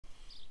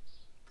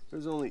It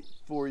was only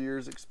 4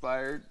 years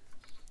expired.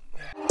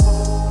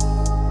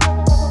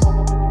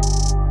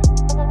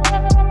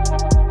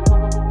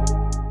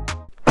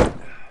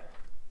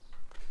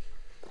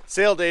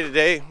 Sale day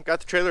today. Got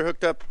the trailer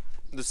hooked up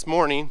this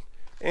morning,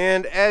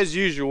 and as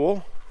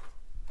usual,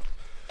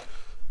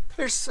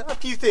 there's a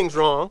few things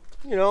wrong.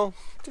 You know,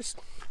 just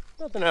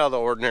nothing out of the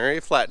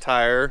ordinary. Flat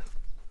tire.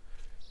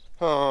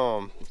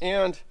 And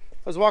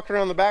I was walking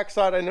around the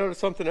backside. I noticed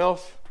something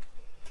else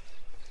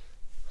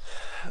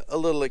a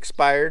little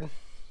expired.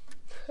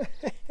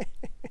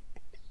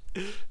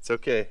 It's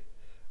okay.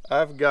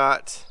 I've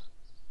got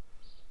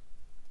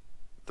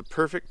the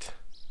perfect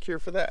cure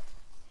for that.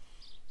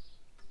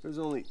 It was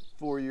only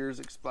 4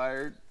 years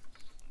expired.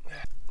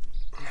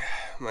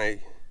 My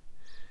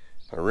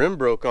rim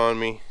broke on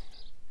me.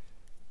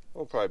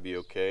 We'll probably be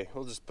okay.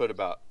 We'll just put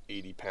about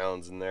 80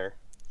 pounds in there.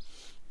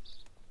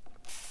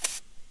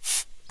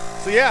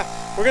 So yeah,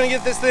 we're gonna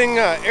get this thing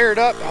aired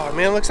up. Oh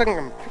man, looks like I'm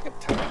gonna pick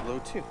up tire low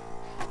too.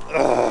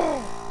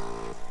 Ugh.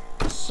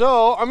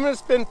 So I'm gonna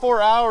spend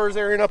 4 hours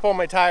airing up all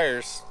my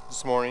tires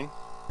this morning.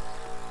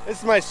 This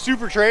is my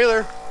super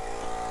trailer.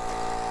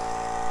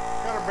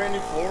 Got a brand new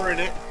floor in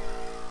it.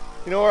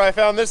 You know where I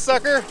found this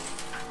sucker?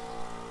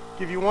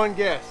 Give you one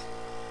guess.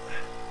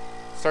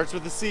 Starts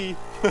with a C.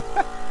 Let's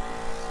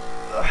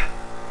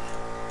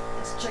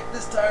check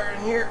this tire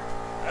in here.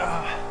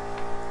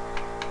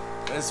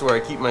 This is where I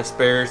keep my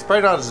spares.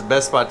 Probably not the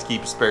best spot to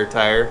keep a spare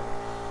tire,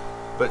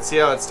 but see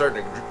how it's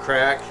starting to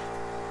crack?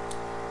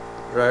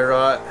 Dry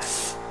rot.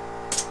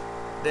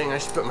 Dang, I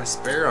should put my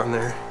spare on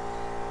there.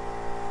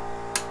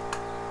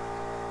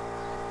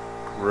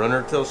 Run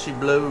her till she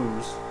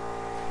blows.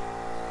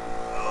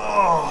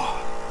 Oh.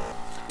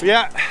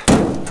 Yeah,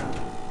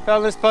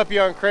 found this puppy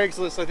on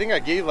Craigslist. I think I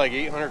gave like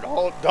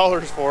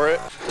 $800 for it.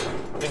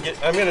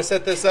 I'm gonna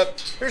set this up.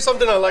 Here's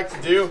something I like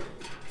to do,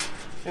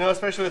 you know,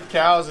 especially with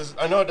cows, is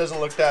I know it doesn't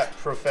look that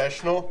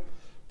professional,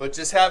 but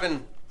just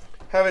having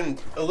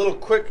a little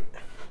quick,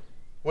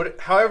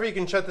 however you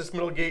can shut this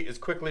middle gate as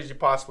quickly as you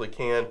possibly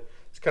can.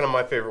 It's kind of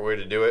my favorite way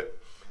to do it.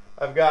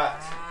 We're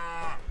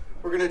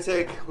gonna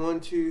take 1,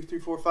 2, 3,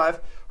 4, 5.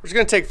 We're just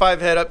gonna take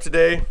 5 head up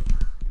today.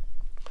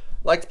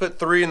 Like to put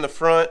 3 in the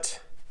front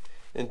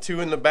and 2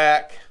 in the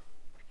back.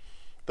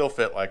 They'll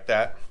fit like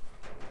that.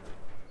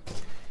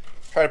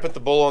 Try to put the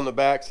bull on the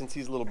back since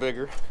he's a little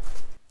bigger.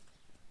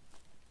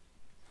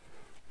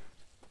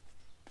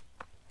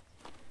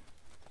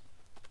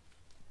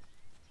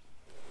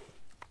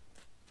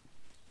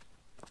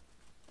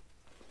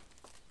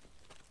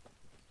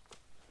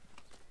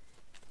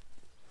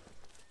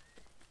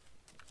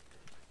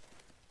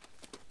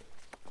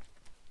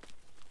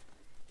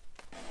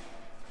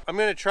 I'm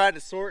gonna try to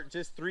sort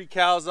just 3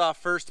 cows off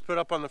first to put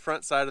up on the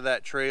front side of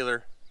that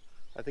trailer.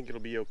 I think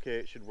it'll be okay.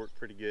 It should work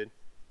pretty good.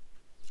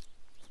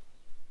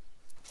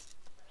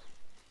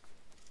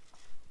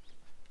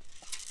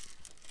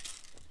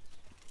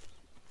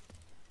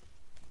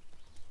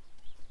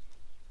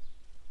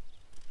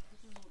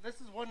 This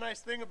is one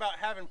nice thing about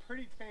having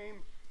pretty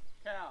tame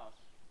cows.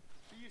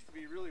 She used to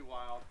be really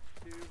wild.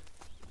 2,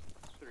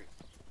 3.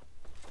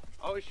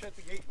 Always shut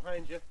the gate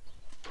behind you.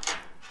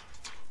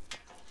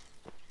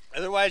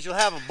 Otherwise, you'll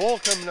have a bull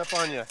coming up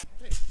on you.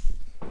 Hey,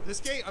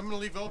 this gate I'm going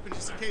to leave open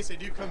just in case they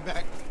do come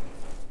back.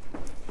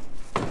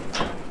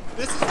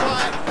 This is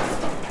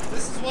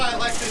why I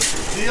like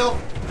this deal.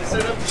 I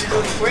set it up to be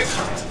really quick.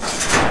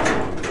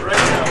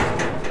 Right now.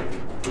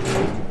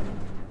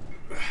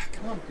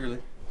 Come on, Curly.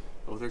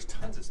 Oh, there's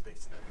tons of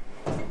space there.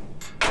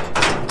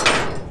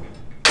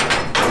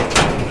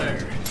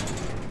 There.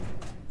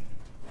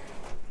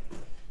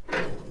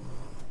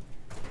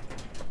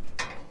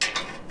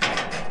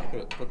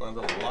 Put my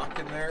little lock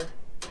in there.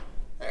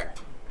 There.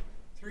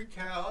 3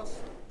 cows.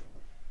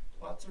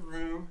 Lots of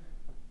room.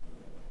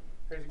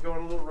 Ready to go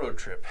on a little road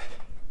trip.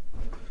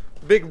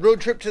 Big road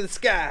trip to the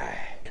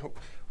sky.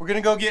 We're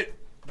gonna go get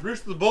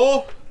Bruce the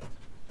bull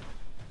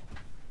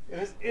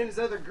and his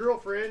other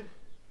girlfriend.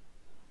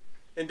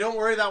 And don't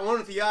worry, that one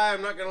with the eye,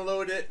 I'm not gonna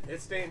load it.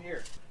 It's staying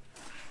here.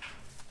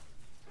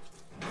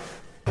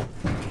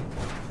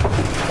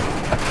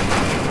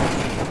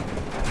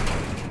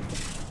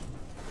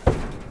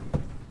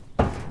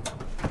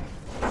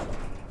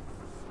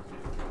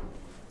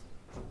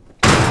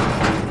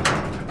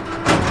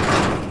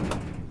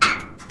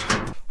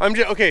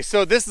 Okay,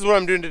 so this is what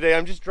I'm doing today.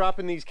 I'm just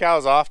dropping these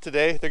cows off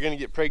today. They're gonna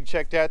get preg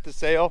checked at the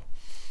sale.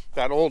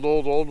 That old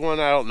one,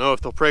 I don't know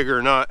if they'll preg her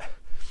or not.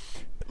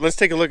 Let's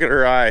take a look at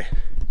her eye.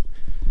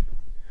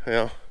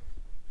 Well,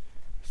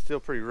 still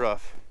pretty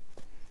rough.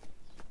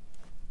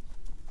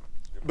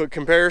 But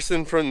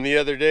comparison from the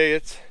other day,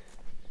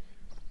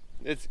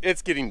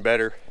 it's getting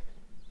better.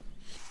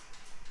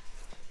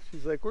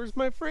 She's like, where's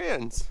my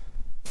friends?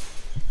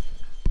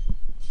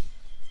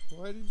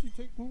 Why did you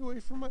take me away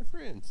from my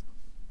friends?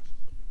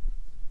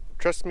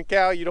 Trust me,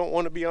 cow, you don't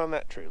want to be on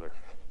that trailer.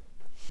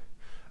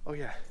 Oh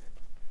yeah,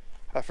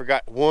 I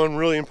forgot one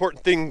really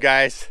important thing,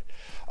 guys.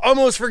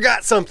 Almost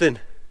forgot something.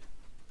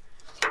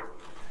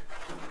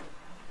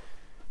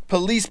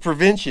 Police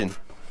prevention.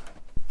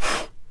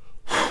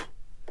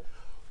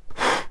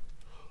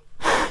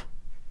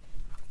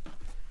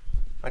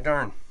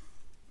 darn.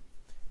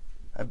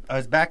 I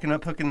was backing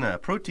up, hooking the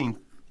protein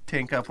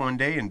tank up one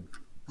day and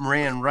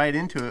ran right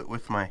into it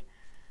with my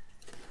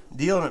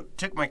deal, and it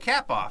took my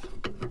cap off.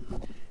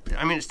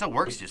 I mean, it still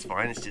works just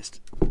fine. It's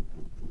just,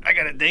 I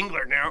got a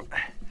dangler now.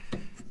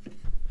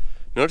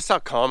 Notice how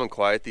calm and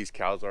quiet these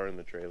cows are in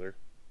the trailer.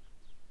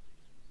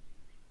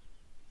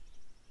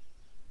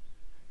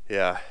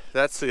 Yeah,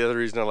 that's the other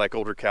reason I like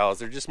older cows.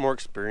 They're just more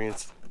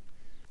experienced.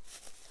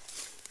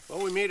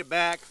 Well, we made it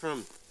back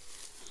from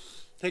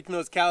taking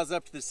those cows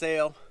up to the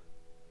sale.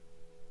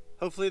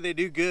 Hopefully they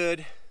do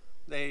good.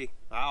 They,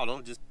 I don't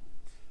know, just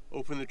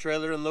opened the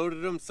trailer,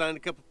 unloaded them, signed a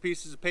couple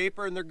pieces of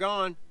paper, and they're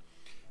gone.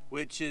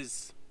 Which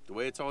is the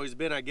way it's always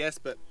been, I guess.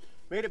 But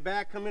made it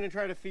back, come in and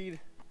try to feed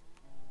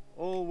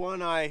old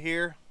One Eye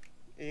here.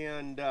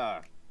 And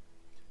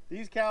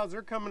these cows,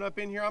 they're coming up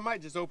in here. I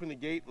might just open the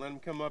gate and let them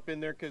come up in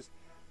there, because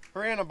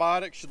her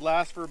antibiotics should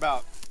last for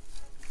about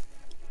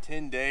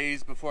 10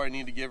 days before I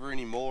need to give her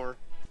any more.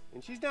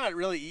 And she's not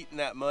really eating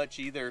that much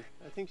either.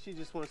 I think she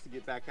just wants to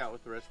get back out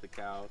with the rest of the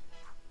cows.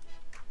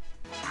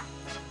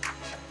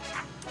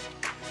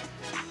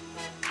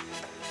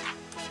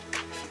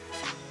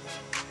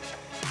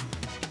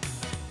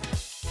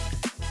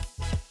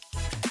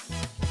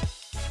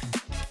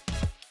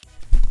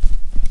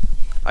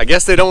 I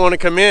guess they don't want to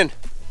come in.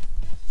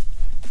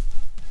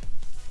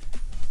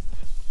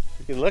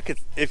 You can look at,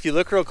 if you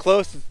look real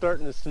close, it's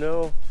starting to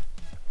snow.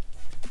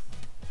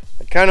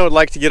 I kind of would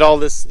like to get all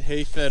this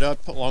hay fed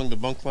up along the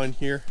bunk line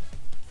here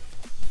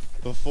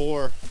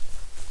before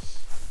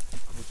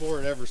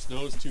it ever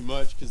snows too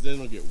much, because then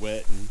it'll get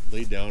wet and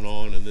laid down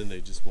on, and then they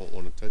just won't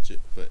want to touch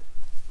it. But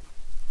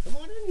come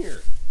on in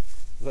here.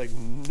 Like,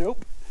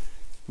 nope,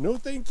 no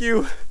thank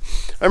you.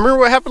 I remember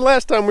what happened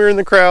last time we were in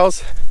the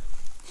corrals.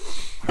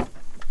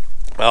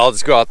 I'll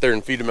just go out there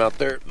and feed them out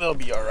there. They'll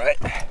be all right.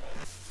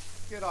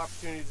 Good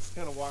opportunity to just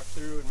kind of walk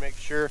through and make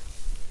sure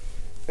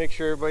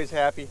everybody's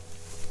happy.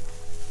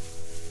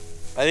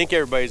 I think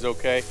everybody's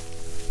okay.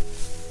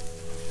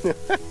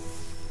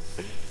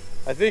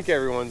 I think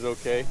everyone's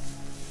okay.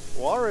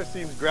 Walrus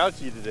seems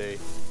grouchy today.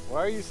 Why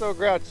are you so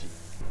grouchy?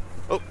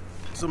 Oh,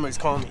 somebody's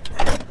calling me.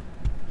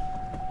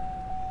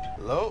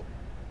 Hello?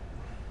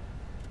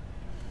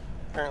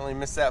 Apparently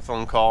missed that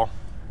phone call.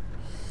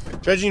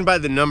 Judging by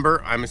the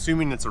number, I'm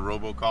assuming it's a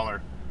robocaller.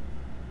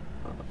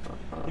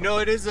 You know,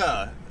 it is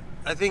I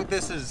think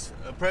this is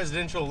a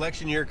presidential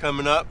election year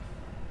coming up.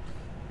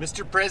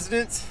 Mr.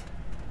 Presidents,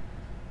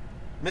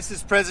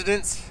 Mrs.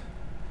 Presidents,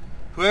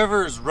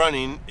 whoever is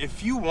running,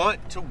 if you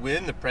want to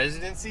win the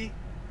presidency,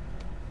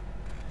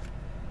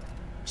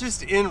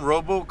 just end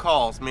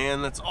robocalls,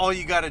 man. That's all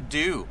you got to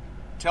do.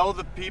 Tell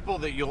the people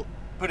that you'll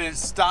put a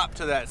stop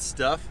to that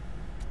stuff,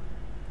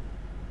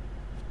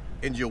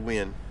 and you'll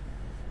win.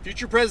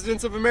 Future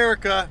presidents of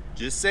America,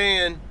 just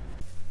saying.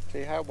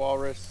 Say hi,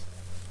 Walrus.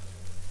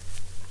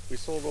 We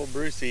sold old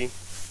Burce.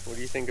 What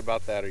do you think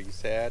about that? Are you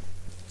sad?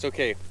 It's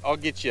okay. I'll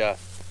get you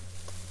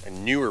a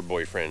newer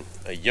boyfriend,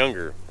 a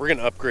younger. We're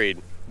gonna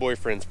upgrade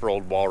boyfriends for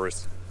old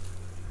Walrus.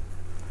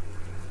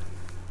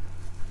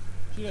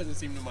 She doesn't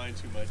seem to mind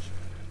too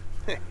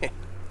much.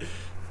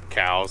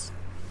 Cows.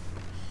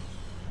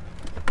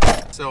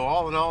 So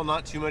all in all,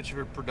 not too much of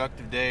a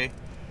productive day.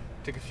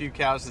 Took a few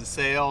cows to the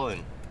sale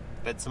and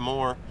fed some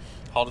more.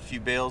 Hauled a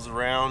few bales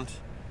around.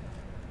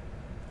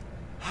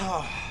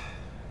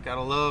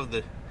 Gotta love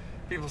the,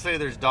 people say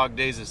there's dog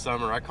days of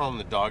summer. I call them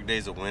the dog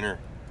days of winter.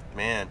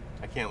 Man,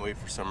 I can't wait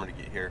for summer to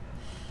get here.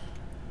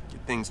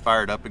 Get things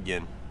fired up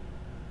again.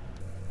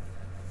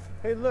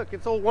 Hey look,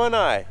 it's old One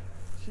Eye.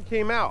 She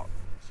came out.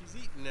 She's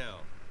eating now.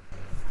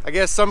 I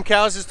guess some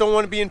cows just don't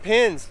want to be in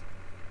pens.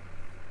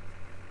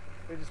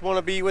 They just want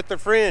to be with their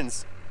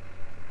friends.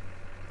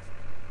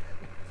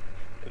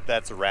 If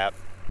that's a wrap.